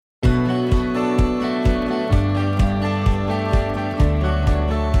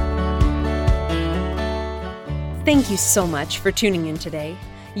Thank you so much for tuning in today.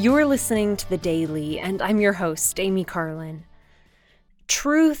 You're listening to The Daily, and I'm your host, Amy Carlin.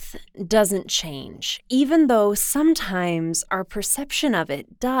 Truth doesn't change, even though sometimes our perception of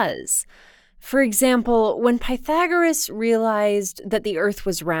it does. For example, when Pythagoras realized that the earth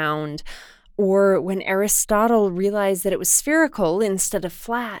was round, or when Aristotle realized that it was spherical instead of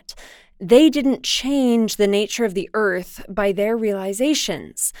flat, they didn't change the nature of the earth by their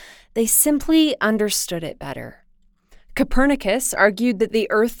realizations. They simply understood it better. Copernicus argued that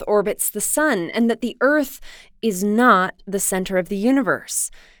the earth orbits the sun and that the earth is not the center of the universe.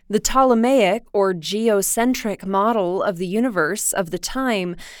 The Ptolemaic or geocentric model of the universe of the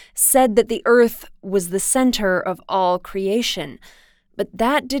time said that the earth was the center of all creation. But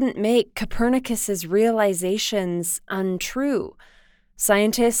that didn't make Copernicus's realizations untrue.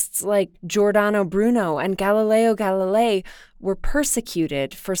 Scientists like Giordano Bruno and Galileo Galilei were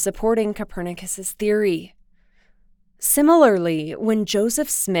persecuted for supporting Copernicus's theory. Similarly, when Joseph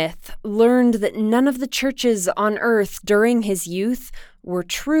Smith learned that none of the churches on earth during his youth were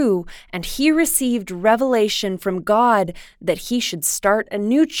true, and he received revelation from God that he should start a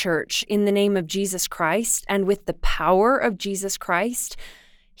new church in the name of Jesus Christ and with the power of Jesus Christ,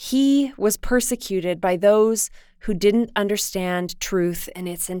 he was persecuted by those who didn't understand truth in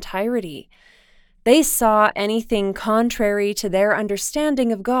its entirety. They saw anything contrary to their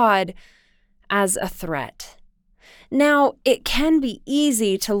understanding of God as a threat. Now, it can be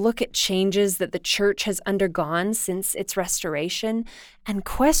easy to look at changes that the church has undergone since its restoration and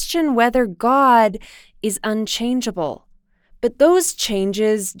question whether God is unchangeable. But those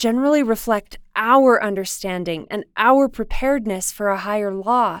changes generally reflect our understanding and our preparedness for a higher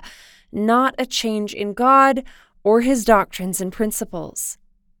law, not a change in God or his doctrines and principles.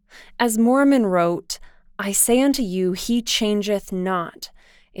 As Mormon wrote, "I say unto you, he changeth not.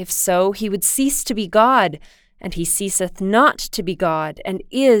 If so, he would cease to be God, and he ceaseth not to be God, and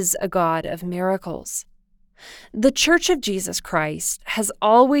is a God of miracles." The Church of Jesus Christ has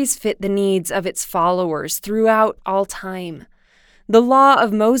always fit the needs of its followers throughout all time. The law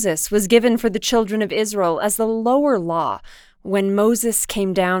of Moses was given for the children of Israel as the lower law when Moses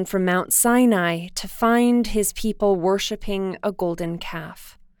came down from Mount Sinai to find his people worshiping a golden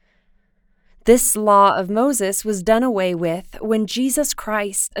calf. This law of Moses was done away with when Jesus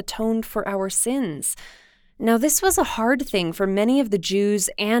Christ atoned for our sins. Now, this was a hard thing for many of the Jews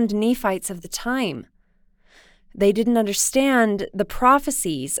and Nephites of the time. They didn't understand the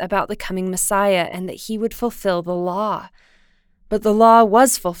prophecies about the coming Messiah and that he would fulfill the law. But the law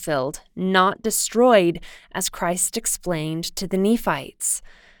was fulfilled, not destroyed, as Christ explained to the Nephites.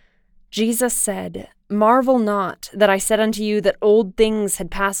 Jesus said, "Marvel not that I said unto you that old things had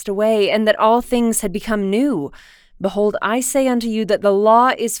passed away and that all things had become new. Behold, I say unto you that the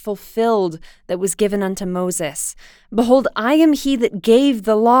law is fulfilled that was given unto Moses. Behold, I am he that gave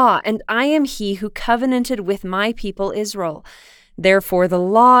the law, and I am he who covenanted with my people Israel. Therefore the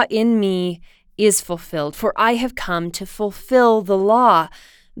law in me is fulfilled, for I have come to fulfill the law.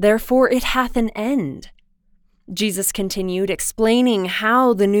 Therefore it hath an end." Jesus continued, explaining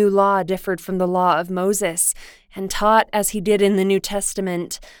how the new law differed from the law of Moses, and taught as he did in the New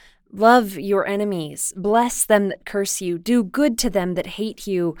Testament, "Love your enemies, bless them that curse you, do good to them that hate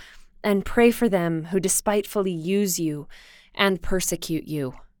you, and pray for them who despitefully use you and persecute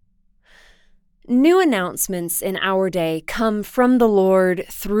you." New announcements in our day come from the Lord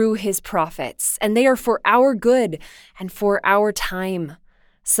through his prophets, and they are for our good and for our time.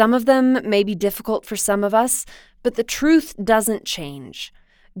 Some of them may be difficult for some of us, but the truth doesn't change.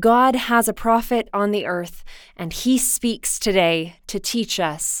 God has a prophet on the earth, and he speaks today to teach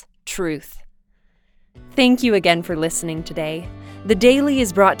us truth. Thank you again for listening today. The Daily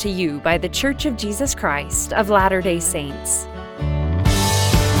is brought to you by the Church of Jesus Christ of Latter-day Saints.